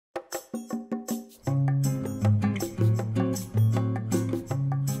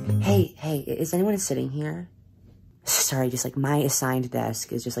Hey, is anyone sitting here? Sorry, just like my assigned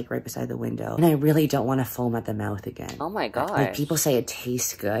desk is just like right beside the window. And I really don't want to foam at the mouth again. Oh my gosh. Like people say it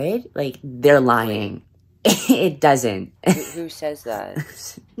tastes good. Like they're lying. It doesn't. Who says that?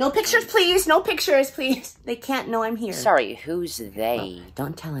 No pictures, please. No pictures, please. They can't know I'm here. Sorry, who's they? Well,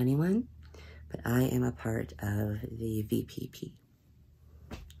 don't tell anyone, but I am a part of the VPP.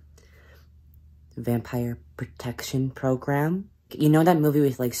 Vampire Protection Program. You know that movie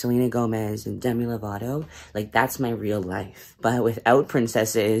with like Selena Gomez and Demi Lovato? Like that's my real life, but without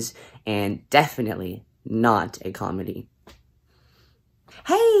princesses and definitely not a comedy.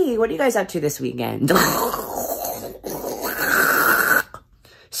 Hey, what are you guys up to this weekend?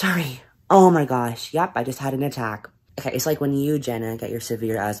 Sorry. Oh my gosh. Yep, I just had an attack. Okay, it's like when you, Jenna, get your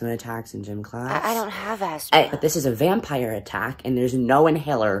severe asthma attacks in gym class. I don't have asthma. But this is a vampire attack, and there's no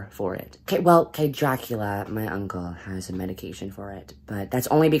inhaler for it. Okay, Dracula, my uncle, has a medication for it. But that's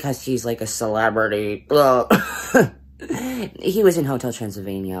only because he's like a celebrity. He was in Hotel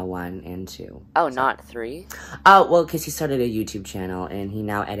Transylvania 1 and 2. Oh, so. Not 3? Oh, well, because he started a YouTube channel, and he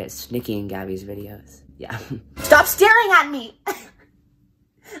now edits Nikki and Gabby's videos. Yeah. Stop staring at me!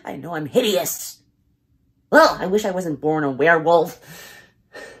 I know I'm hideous. Well, I wish I wasn't born a werewolf.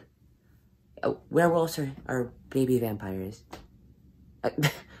 Werewolves are baby vampires.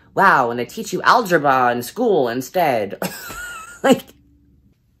 Wow, and they teach you algebra in school instead. Like,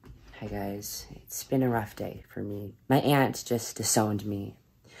 hi guys, it's been a rough day for me. My aunt just disowned me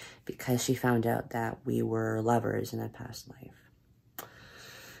because she found out that we were lovers in a past life.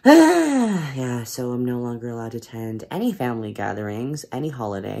 Yeah, so I'm no longer allowed to attend any family gatherings, any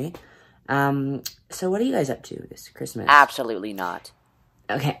holiday. So what are you guys up to this Christmas? Absolutely not.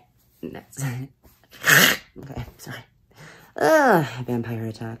 Okay. Okay, sorry. Vampire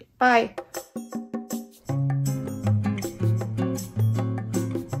attack. Bye.